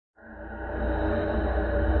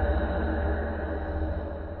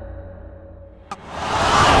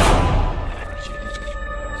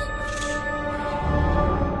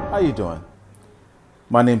you doing?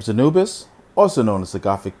 My name's Anubis, also known as the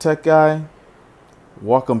Gothic Tech Guy.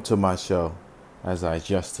 Welcome to my show as I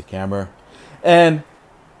adjust the camera. And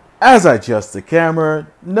as I adjust the camera,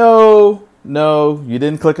 no, you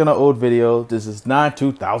didn't click on an old video. This is not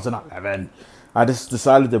 2011. I just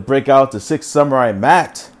decided to break out the Six Samurai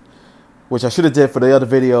mat, which I should have did for the other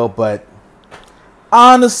video, but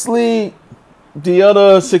honestly, the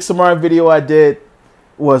other Six Samurai video I did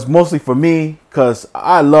was mostly for me because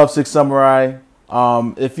I love Six Samurai.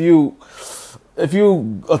 If you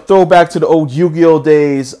throw back to the old Yu-Gi-Oh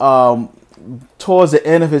days, towards the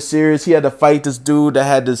end of his series, he had to fight this dude that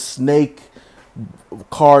had this snake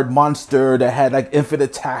card monster that had like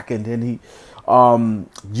infinite attack, and then he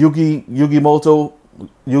Yugi,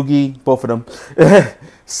 both of them,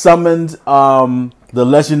 summoned the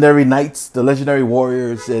legendary knights, the legendary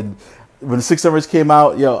warriors. And when the Six Samurais came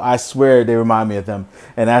out, yo, I swear they remind me of them.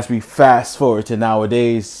 And as we fast forward to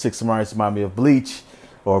nowadays, Six Samurais remind me of Bleach,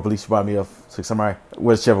 or Bleach remind me of Six Samurai,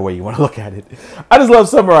 whichever way you want to look at it. I just love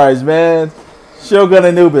samurais, man. Shogun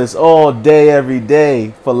Anubis all day, every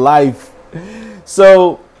day, for life.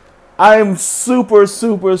 So I'm super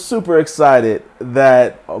excited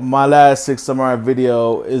that my last Six Samurai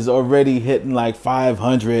video is already hitting like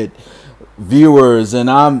 500 viewers, and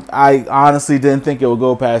I honestly didn't think it would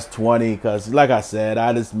go past 20 because, like I said,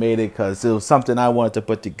 I just made it because it was something I wanted to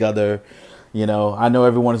put together. You know, I know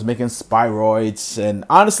everyone is making Spyroids, and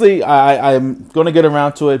honestly, I'm gonna get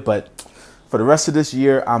around to it, but for the rest of this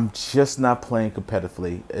year, I'm just not playing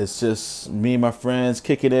competitively. It's just me and my friends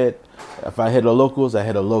kicking it. If I hit the locals, I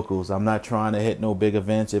hit the locals. I'm not trying to hit no big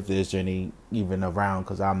events if there's any even around,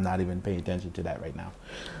 because I'm not even paying attention to that right now.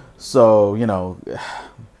 So, you know,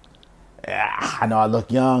 I know I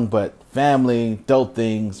look young, but family, adult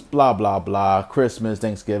things, blah, blah, blah, Christmas,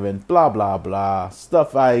 Thanksgiving, blah, blah, blah,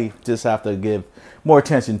 stuff I just have to give more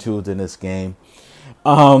attention to than this game.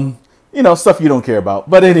 You know, stuff you don't care about.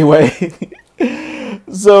 But anyway,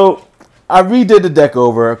 so I redid the deck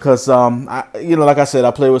over because, you know, like I said,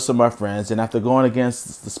 I play with some of my friends, and after going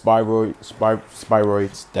against the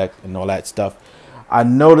Spyroids deck and all that stuff, I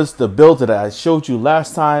noticed the build that I showed you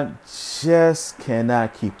last time just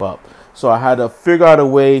cannot keep up. So I had to figure out a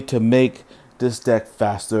way to make this deck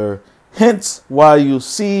faster. Hence why you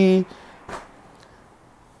see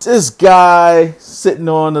this guy sitting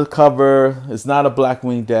on the cover. It's not a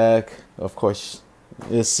Blackwing deck. Of course,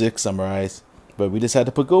 it's Six Samurais. But we just had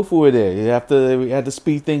to put Gofu in there. We had to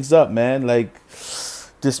speed things up, man. Like,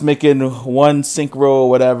 just making one synchro or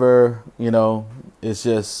whatever, you know, it's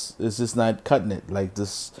just not cutting it. Like,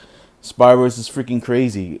 this Spyroids is freaking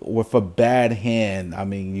crazy. With a bad hand, I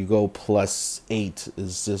mean, you go +8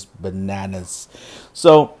 is just bananas.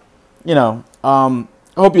 So, you know, I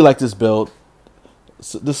hope you like this build.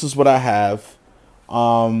 So this is what I have.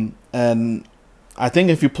 And I think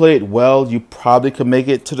if you play it well, you probably could make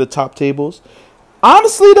it to the top tables.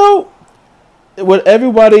 Honestly, though, with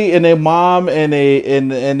everybody and their mom and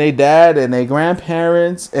their dad and their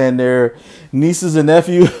grandparents and their nieces and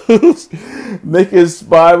nephews making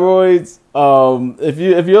Spyroids,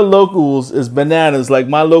 if your locals is bananas. Like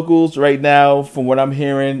my locals right now, from what I'm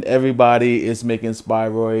hearing, everybody is making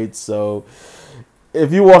Spyroids. So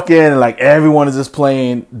if you walk in and like everyone is just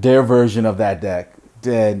playing their version of that deck,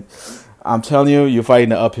 then I'm telling you, you're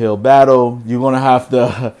fighting an uphill battle. You're gonna have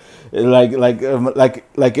to like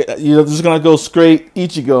you're just gonna go straight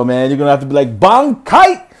Ichigo, man. You're gonna have to be like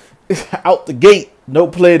Bankai out the gate, no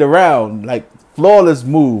played around, like flawless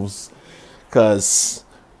moves, cause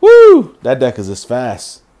woo, that deck is just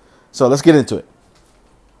fast. So let's get into it.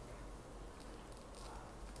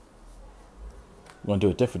 I'm gonna do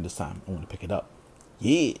it different this time. I'm gonna pick it up.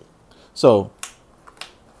 Yeah. So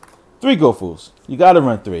 3 Gofus. You gotta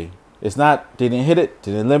run 3. It's not, they didn't hit it,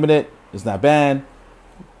 they didn't limit it, it's not banned.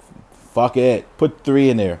 Fuck it. Put 3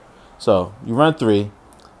 in there. So you run 3.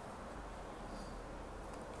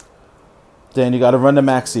 Then you got to run the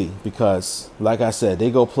Maxi because, like I said,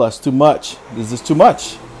 they go plus too much. This is too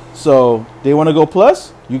much. So they want to go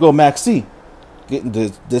plus, you go Maxi.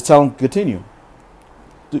 Just tell them continue.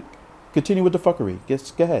 Continue with the fuckery. Go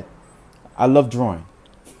ahead. I love drawing.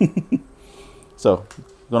 So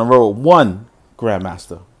I'm going to roll 1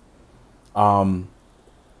 Grandmaster.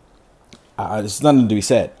 There's nothing to be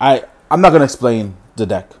said. I'm not going to explain the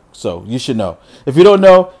deck, so you should know. If you don't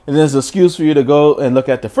know, then there's an excuse for you to go and look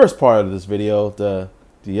at the first part of this video, the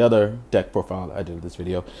other deck profile I did in this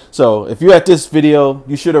video. So if you're at this video,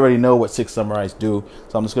 you should already know what Six Samurais do.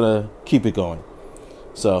 So I'm just going to keep it going.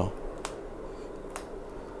 So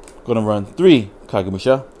I'm going to run 3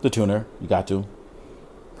 Kagemusha, the tuner. You got to.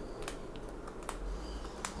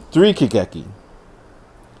 3 Kigeki.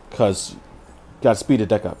 because you got to speed the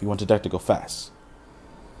deck up. You want the deck to go fast.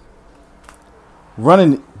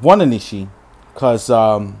 Running one Onishi because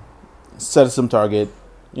set some target,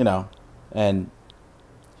 you know, and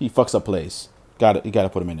he fucks up plays. You gotta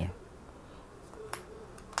put him in there.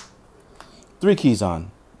 3 Kizan.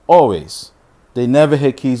 Always. They never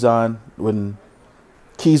hit Kizan. When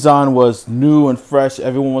Kizan was new and fresh,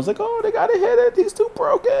 everyone was like, oh, they gotta hit it. He's too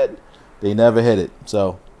broken. They never hit it.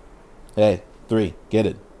 So, hey, 3. Get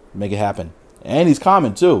it. Make it happen. And he's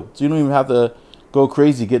common, too. So you don't even have to go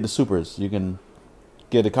crazy getting the supers. You can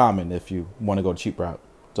get a common if you want to go the cheap route.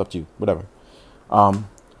 It's up to you. Whatever. One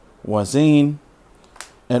Zine.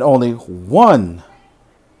 And only one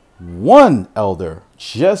Elder.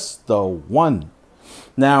 Just the one.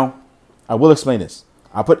 Now, I will explain this.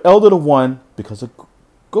 I put Elder to 1 because of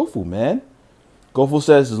Gofu, man. Gofu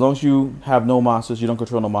says as long as you have no monsters, you don't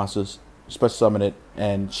control no monsters, special summon it,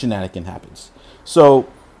 and shenanigan happens. So,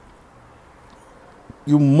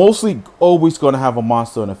 you're mostly always going to have a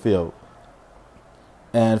monster in the field.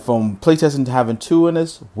 And from playtesting to having 2 in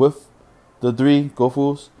this with the 3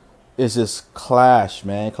 Gofus, it's just Clash,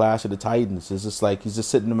 man. Clash of the Titans. It's just like he's just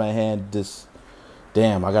sitting in my hand. Just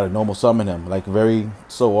damn, I gotta normal summon him. Like very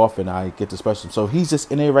so often I get to special. So he's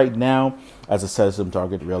just in there right now as a set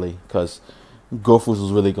target, really, because Gofus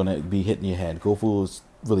was really gonna be hitting your head. Gofu was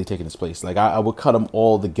really taking his place. Like I would cut them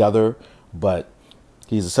all together, but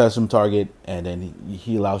he's a set target, and then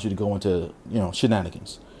he allows you to go into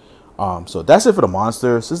shenanigans. So that's it for the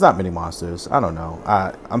monsters. There's not many monsters. I don't know.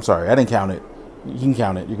 I'm sorry, I didn't count it. You can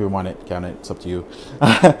count it. You can rewind it, count it. It's up to you.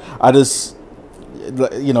 I just,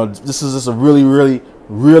 this is just a really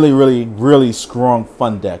strong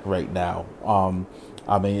fun deck right now.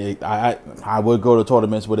 I mean, I would go to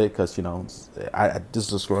tournaments with it because this is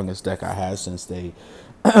the strongest deck I had since they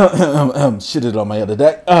shitted on my other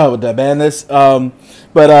deck with that madness. Yeah,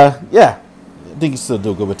 I think you still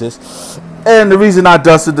do good with this. And the reason I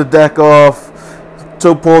dusted the deck off,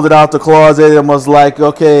 pulled it out the closet, and was like,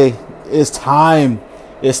 okay. It's time.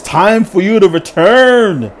 It's time for you to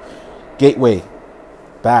return. Gateway.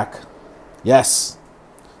 Back. Yes.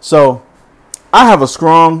 So, I have a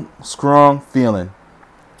strong feeling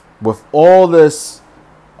with all this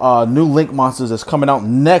new Link monsters that's coming out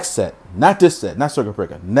next set. Not this set. Not Circuit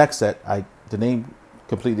Breaker. Next set. The name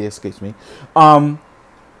completely escapes me.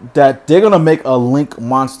 That they're going to make a Link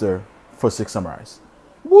monster for Six Samurais.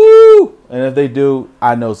 Woo! And if they do,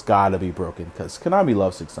 I know it's got to be broken because Konami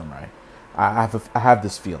loves Six Samurai. I have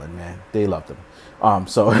this feeling, man. They love them.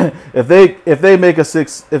 So if they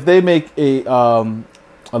make a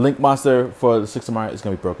Link monster for the Six Samurai, it's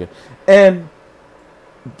gonna be broken. And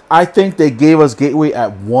I think they gave us Gateway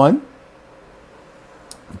at 1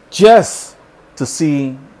 just to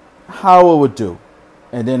see how it would do,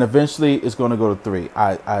 and then eventually it's gonna go to 3.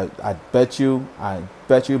 I bet you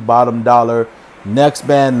bottom dollar next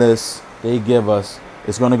ban list they give us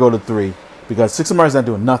is gonna go to 3. Because Six Samurai is not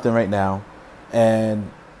doing nothing right now,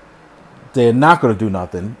 and they're not going to do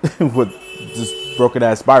nothing with this broken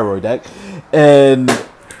ass Spyroid deck. And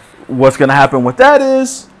what's going to happen with that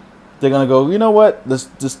is they're going to go, you know what? Let's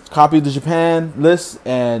just copy the Japan list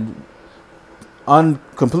and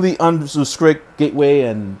completely unrestrict Gateway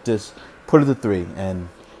and just put it to 3. And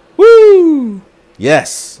woo!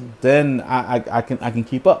 Yes, then I can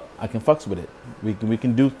keep up. I can fucks with it. We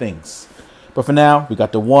can do things. But for now, we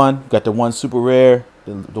got the one super rare,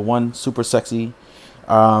 the one super sexy.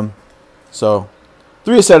 So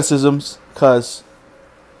 3 asceticisms, because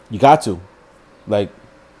you got to. Like,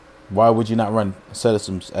 why would you not run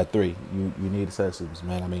asceticisms at 3? You need asceticisms,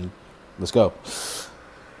 man. I mean, let's go.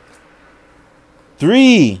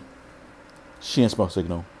 3. She and Smoke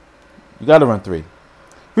Signal. You got to run 3.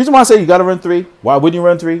 Reason why I say you got to run 3, why wouldn't you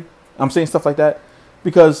run 3? I'm saying stuff like that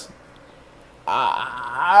because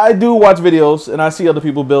I do watch videos and I see other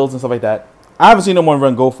people builds and stuff like that. I haven't seen no one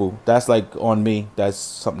run Gofu. That's like on me. That's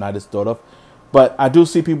something I just thought of. But I do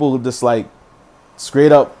see people just like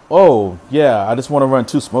straight up, oh yeah, I just want to run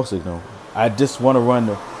 2 Smoke Signal. I just want to run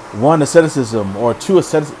 1 asceticism or 2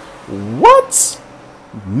 asceticism. What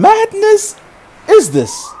madness is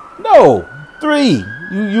this? No, 3.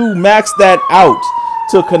 You max that out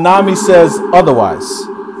till Konami says otherwise.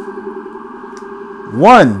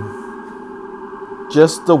 1.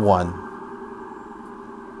 Just the 1.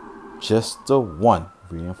 Just the 1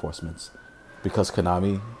 reinforcements. Because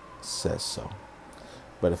Konami says so.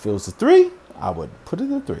 But if it was the 3, I would put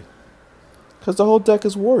it at 3. Because the whole deck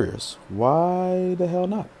is warriors. Why the hell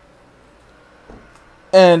not?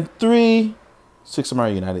 And 3 Six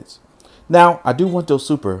Samurai Uniteds. Now, I do want those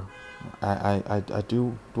super. I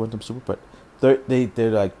do want them super, but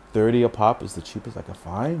they're like 30 a pop is the cheapest I can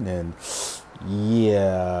find, and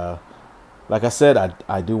yeah, like I said,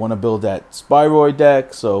 I do want to build that Spyroid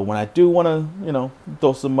deck. So when I do want to,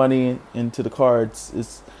 throw some money into the cards,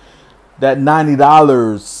 it's that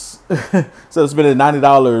 $90. So spending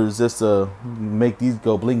 $90 just to make these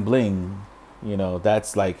go bling bling,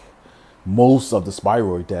 that's like most of the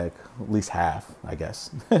Spyroid deck, at least half, I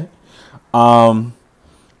guess.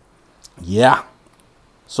 Yeah.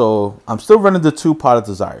 So I'm still running the 2 Pot of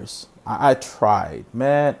Desires. I tried,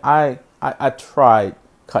 man. I tried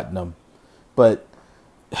cutting them, but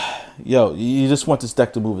yo, you just want this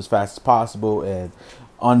deck to move as fast as possible and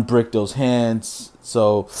unbrick those hands.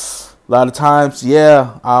 So a lot of times,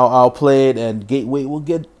 yeah, I'll play it and Gateway will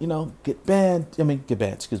get banned. Get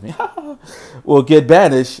banned. Excuse me. Will get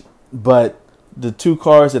banished, but the 2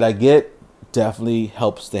 cards that I get definitely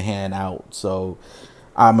helps the hand out. So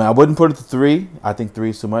I wouldn't put it to 3. I think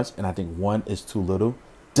 3 is too much, and I think 1 is too little.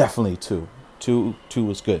 Definitely 2. 2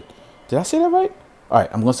 is good. Did I say that right? All right,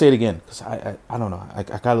 I'm gonna say it again because I don't know. I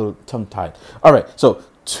got a little tongue tied. All right, so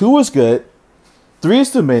 2 is good, 3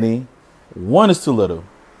 is too many, 1 is too little.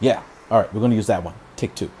 Yeah. All right, we're gonna use that one.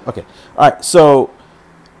 Take 2. Okay. All right, so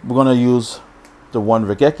we're gonna use the 1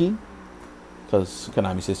 Regeki because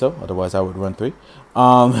Konami says so. Otherwise, I would run 3.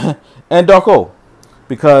 And Dark Hole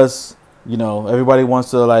because everybody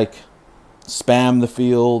wants to like spam the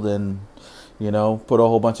field and put a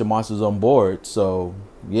whole bunch of monsters on board. So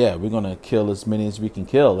yeah, we're gonna kill as many as we can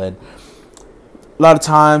kill. And a lot of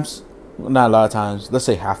times, not a lot of times, let's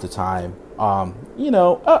say half the time,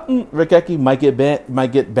 Regeki might get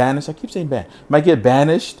banished. I keep saying ban. Might get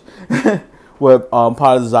banished with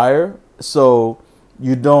Pot of Desire. So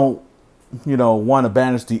you don't want to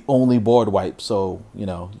banish the only board wipe. So you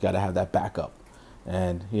got to have that backup.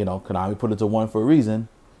 And Konami put it to 1 for a reason.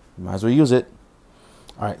 You might as well use it.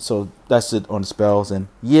 All right, so that's it on the spells. And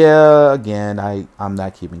yeah, again, I'm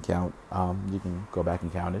not keeping count. You can go back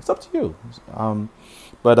and count it. It's up to you.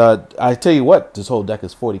 But I tell you what, this whole deck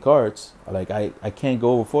is 40 cards. Like I can't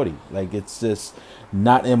go over 40. Like it's just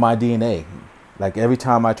not in my DNA. Like every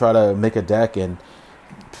time I try to make a deck and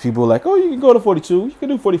people are like, oh, you can go to 42, you can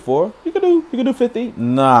do 44, you can do 50.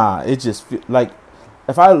 Nah, it just like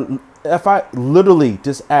if I literally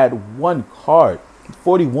just add 1 card,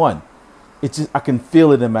 41. It's just I can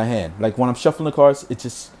feel it in my hand. Like when I'm shuffling the cards,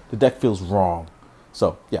 the deck feels wrong.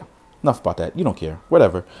 So yeah, enough about that. You don't care.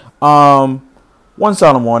 Whatever. 1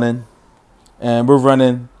 Solemn Warning, and we're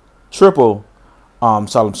running triple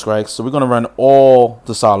Solemn Strikes. So we're gonna run all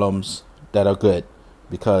the Solemns that are good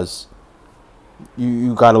because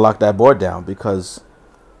you gotta lock that board down because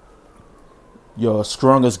your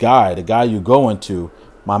strongest guy, the guy you're going to,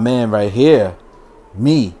 my man right here,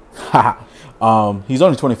 me, he's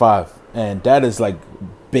only 25. And that is like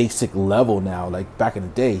basic level now. Like back in the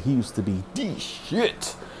day, he used to be the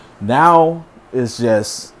shit. Now it's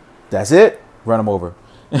just, that's it. Run him over.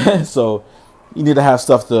 So you need to have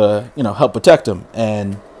stuff to, help protect him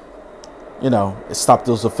and, stop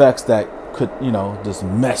those effects that could, just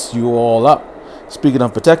mess you all up. Speaking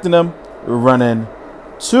of protecting them, we're running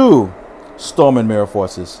 2 Storm and Mirror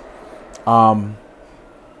Forces. I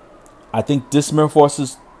think this Mirror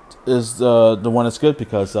Forces is the one that's good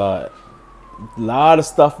because a lot of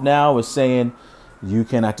stuff now is saying you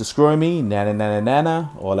cannot destroy me,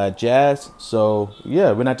 nana, all that jazz. So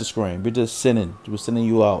yeah, we're not destroying. We're just sending. We're sending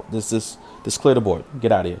you out. This clear the board.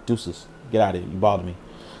 Get out of here, deuces. Get out of here. You bother me.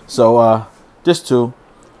 So just 2.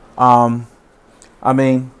 I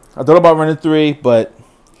thought about running 3, but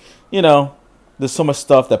there's so much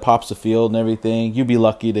stuff that pops the field and everything. You'd be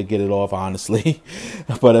lucky to get it off, honestly.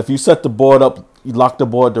 But if you set the board up, you lock the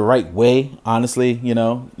board the right way, honestly,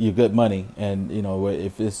 you're good money. And,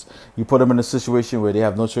 if you put them in a situation where they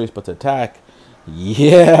have no choice but to attack,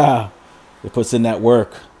 yeah, it puts in that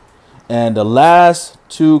work. And the last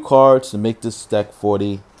 2 cards to make this deck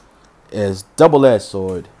 40 is Double-Edged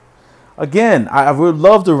Sword. Again, I would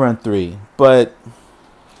love to run 3, but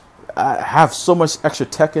I have so much extra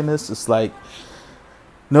tech in this. It's like,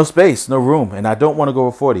 no space, no room, and I don't want to go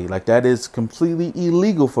over 40. Like that is completely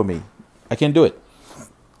illegal for me. I can't do it.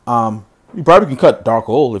 You probably can cut Dark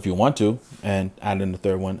Hole if you want to and add in the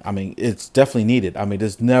 3rd one. It's definitely needed.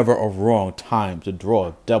 There's never a wrong time to draw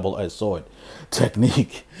a Double-Edged Sword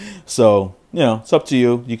technique. So, it's up to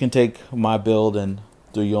you. You can take my build and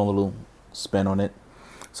do your own little spin on it.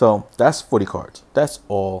 So that's 40 cards. That's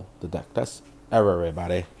all the deck. That's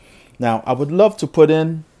everybody. Now I would love to put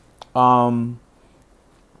in that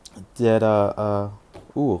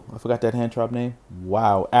ooh, I forgot that hand trap name.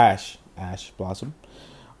 Wow, Ash Blossom.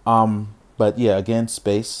 But yeah, again,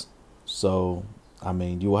 space. So I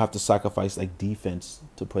mean, you will have to sacrifice like defense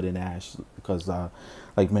to put in Ash because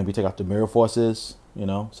like maybe take out the mirror forces, you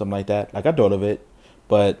know, something like that. Like I thought of it,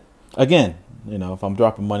 but again, you know, if I'm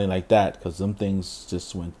dropping money like that, because them things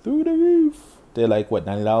just went through the roof. They're like what,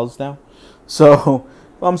 $90 now. So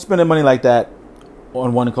if I'm spending money like that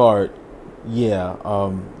on one card, yeah,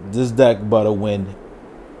 this deck better win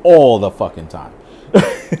all the fucking time.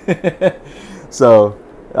 So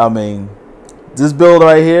I mean, this build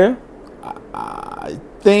right here, I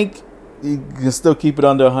think you can still keep it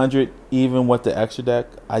under 100 even with the extra deck.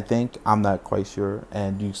 I'm not quite sure,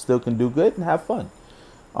 and you still can do good and have fun.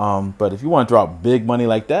 But if you want to drop big money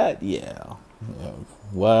like that, yeah,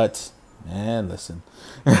 what, man, listen.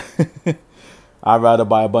 I'd rather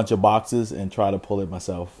buy a bunch of boxes and try to pull it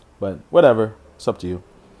myself, but whatever, it's up to you.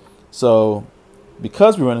 So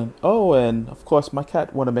because we're running, oh, and of course my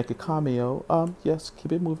cat want to make a cameo. Yes,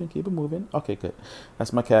 keep it moving. Okay, good.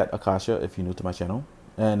 That's my cat Akasha. If you're new to my channel,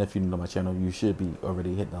 and if you're new to my channel, you should be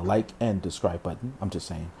already hitting the like and subscribe button. I'm just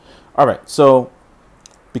saying. All right, so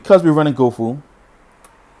because we're running Gofu,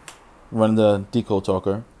 run the Decode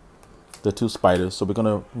Talker, the 2 spiders, so we're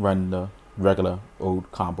gonna run the regular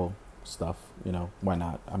old combo stuff. You know, why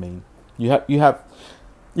not? I mean, you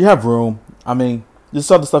have room. I mean,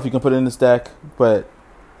 there's other stuff you can put in this deck, but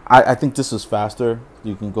I think this is faster.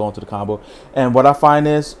 You can go into the combo, and what I find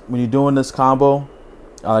is when you're doing this combo,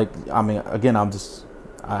 I mean, again, I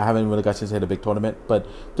haven't really got a chance to hit a big tournament, but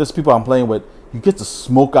just people I'm playing with, you get to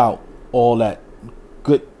smoke out all that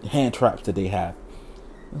good hand traps that they have.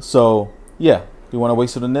 So yeah, you want to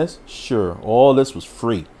waste it on this? Sure. All this was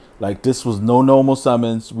free. Like, this was no normal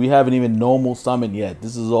summons. We haven't even normal summoned yet.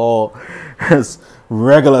 This is all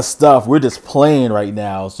regular stuff. We're just playing right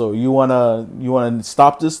now. So you wanna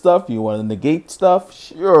stop this stuff? You wanna negate stuff?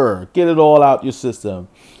 Sure. Get it all out your system.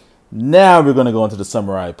 Now we're gonna go into the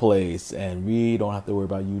samurai plays, and we don't have to worry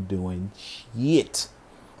about you doing shit.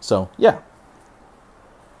 So yeah.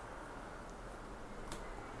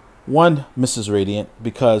 1 Mrs. Radiant,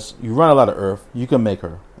 because you run a lot of earth, you can make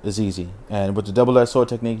her. It's easy. And with the double-edged sword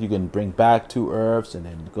technique, you can bring back 2 earths and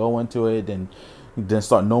then go into it and then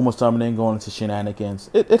start normal summoning, going into shenanigans.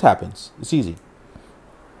 It happens. It's easy.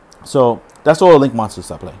 So that's all the Link monsters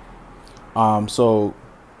I play. So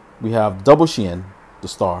we have Double Shien, the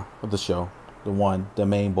star of the show, the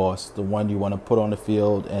main boss, the one you want to put on the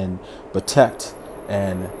field and protect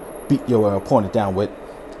and beat your opponent down with.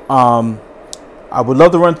 I would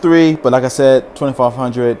love to run 3, but like I said,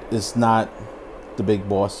 2500 is not the big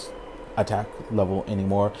boss attack level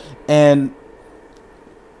anymore. And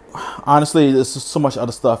honestly, there's so much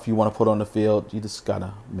other stuff you want to put on the field. You just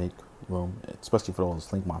gotta make room, especially for all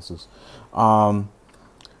those Link monsters. Then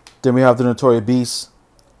we have the Notorious Beast.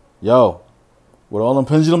 Yo, with all them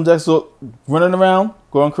pendulum decks running around,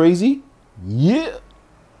 going crazy, yeah,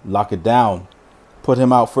 lock it down. Put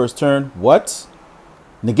him out first turn. What?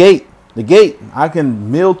 Negate. I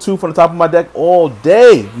can mill 2 from the top of my deck all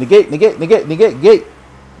day. Negate.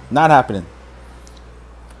 Not happening.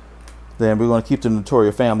 Then we're going to keep the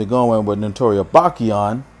Notoria family going with Notoria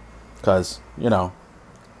Bachyon, because, you know,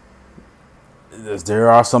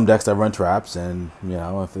 there are some decks that run traps, and, you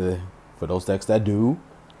know, for those decks that do,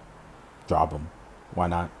 drop them. Why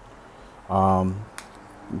not?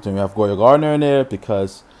 Then we have Goya Gardner in there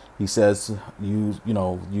because he says use an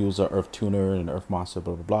Earth Tuner and Earth Monster,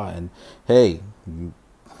 blah blah blah, and hey,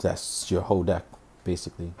 that's your whole deck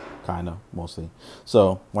basically, kinda, mostly.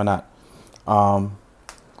 So why not?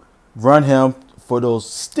 Run him for those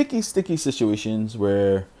sticky situations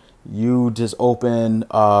where you just open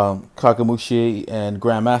Kakamushi and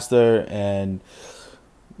Grandmaster and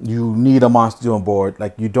you need a monster on board.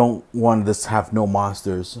 Like, you don't want to just have no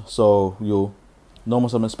monsters, so you'll normal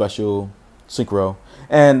summon special synchro,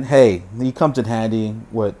 and hey, he comes in handy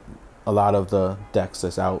with a lot of the decks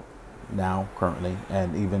that's out now currently,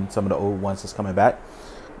 and even some of the old ones that's coming back.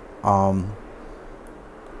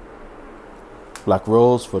 Black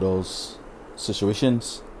Rose for those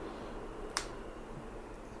situations.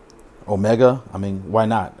 Omega, I mean, why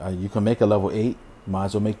not? You can make a level 8, might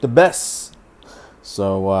as well make the best.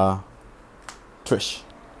 So Trish,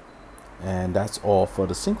 and that's all for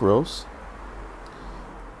the synchros.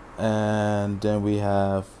 And then we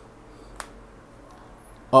have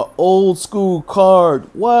a old school card.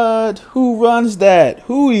 What? Who runs that?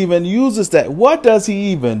 Who even uses that? What does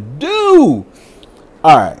he even do?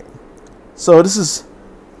 All right. So this is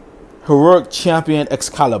Heroic Champion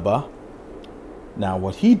Excalibur. Now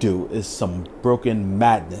what he do is some broken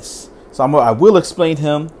madness. So I will explain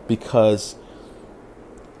him because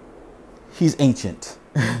he's ancient.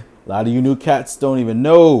 A lot of you new cats don't even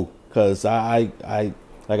know, because I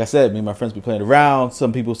like I said, me and my friends be playing around.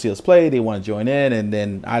 Some people see us play, they want to join in, and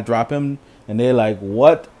then I drop him, and they're like,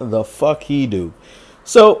 "What the fuck he do?"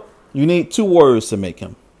 So you need 2 warriors to make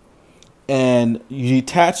him, and you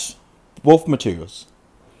attach both materials,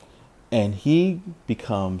 and he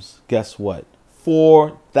becomes, guess what?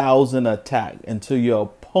 4,000 attack into your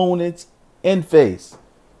opponent's in face.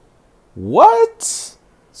 What?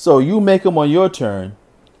 So you make him on your turn,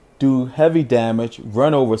 do heavy damage,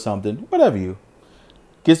 run over something, whatever you.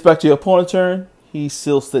 Gets back to your opponent's turn, he's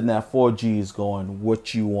still sitting at 4 Gs going,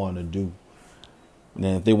 what you want to do? And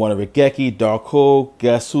then if they want a Regeki, Dark Hole,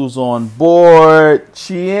 guess who's on board?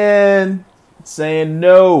 Chien saying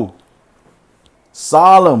no.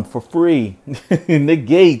 Solemn for free.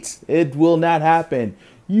 Negate. It will not happen.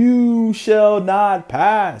 You shall not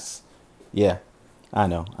pass. Yeah, I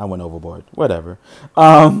know. I went overboard. Whatever.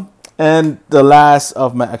 And the last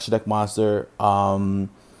of my extra deck monster,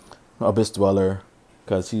 Abyss Dweller,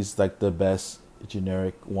 because he's like the best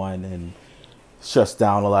generic one and shuts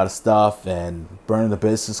down a lot of stuff. And Burn the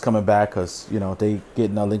Abyss is coming back because, you know, they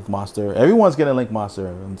getting a Link Monster. Everyone's getting a Link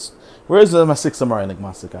Monster. Where's my 6 Samurai Link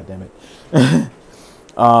Monster? God damn it.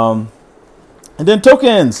 And then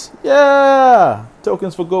tokens. Yeah,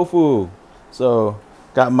 tokens for Gofu. So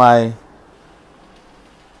got my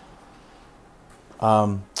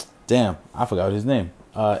damn, I forgot his name.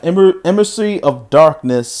 Emissary of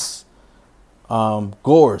Darkness,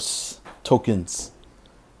 Gorse tokens.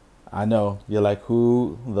 I know you're like,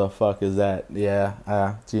 who the fuck is that? Yeah,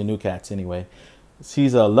 it's your new cats anyway.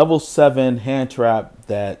 He's a level 7 hand trap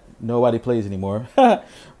that nobody plays anymore.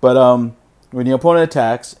 But when your opponent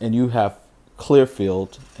attacks and you have clear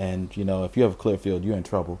field, and you know if you have a clear field, you're in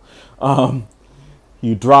trouble.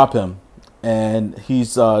 You drop him, and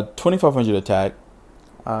he's 2,500 attack,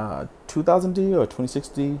 2,000 D or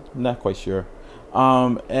 2,060, not quite sure.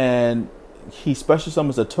 And he special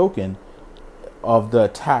summons a token of the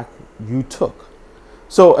attack you took.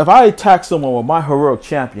 So if I attack someone with my heroic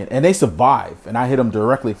champion and they survive, and I hit them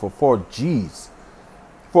directly for 4 Gs,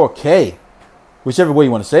 4K, whichever way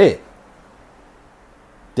you want to say it,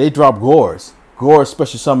 they drop Gorse. Gorse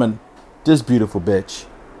special summon this beautiful bitch.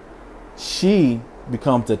 She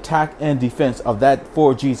becomes the attack and defense of that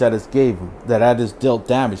 4 Gs that is that is dealt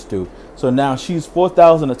damage to. So now she's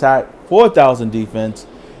 4,000 attack, 4,000 defense,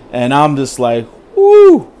 and I'm just like,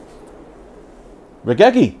 whoo,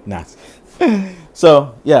 Regeki. Nah.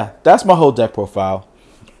 So yeah, that's my whole deck profile.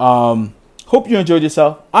 Hope you enjoyed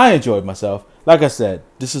yourself. I enjoyed myself. Like I said,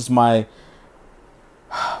 this is my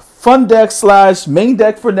fun deck / main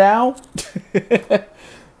deck for now. At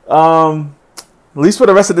least for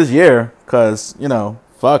the rest of this year, cause you know,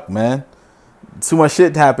 fuck man, too much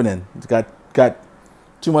shit happening. It's got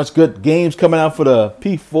too much good games coming out for the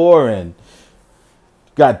P4, and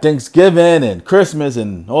got Thanksgiving and Christmas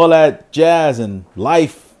and all that jazz and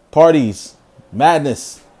life parties,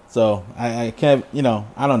 madness. So I can't, you know,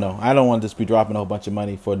 I don't know. I don't want to just be dropping a whole bunch of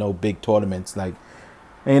money for no big tournaments. Like,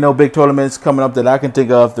 ain't no big tournaments coming up that I can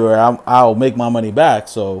think of where I'll make my money back.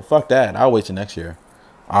 So fuck that. I'll wait till next year.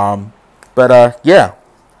 Yeah,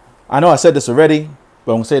 I know I said this already,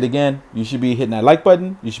 but I'm gonna say it again. You should be hitting that like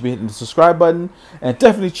button. You should be hitting the subscribe button, and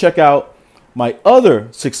definitely check out my other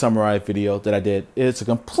 6 Samurai video that I did. It's a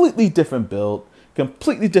completely different build,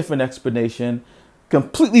 completely different explanation,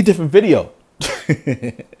 completely different video.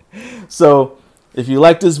 So if you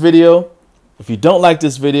like this video, if you don't like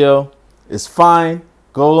this video, it's fine.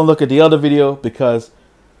 Go and look at the other video, because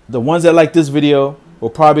the ones that like this video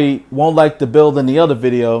won't like the build in the other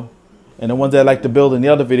video, and the ones that like the build in the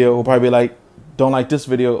other video will probably like, don't like this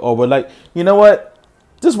video, or would like, you know what?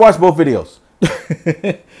 Just watch both videos.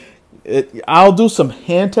 I'll do some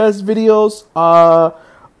hand test videos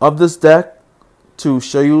of this deck to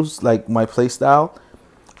show you like my play style.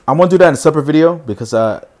 I'm gonna do that in a separate video, because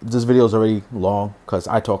this video is already long because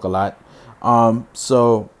I talk a lot.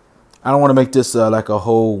 So I don't want to make this like a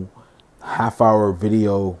whole half-hour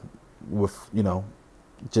video with, you know,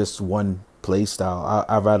 just one play style.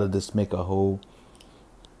 I'd rather just make a whole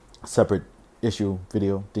separate issue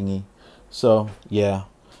video thingy. So yeah,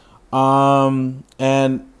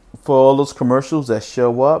 and for all those commercials that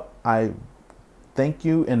show up, I thank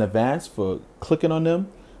you in advance for clicking on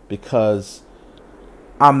them, because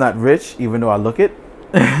I'm not rich, even though I look it.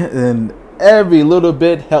 And every little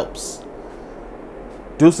bit helps.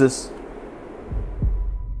 Deuces.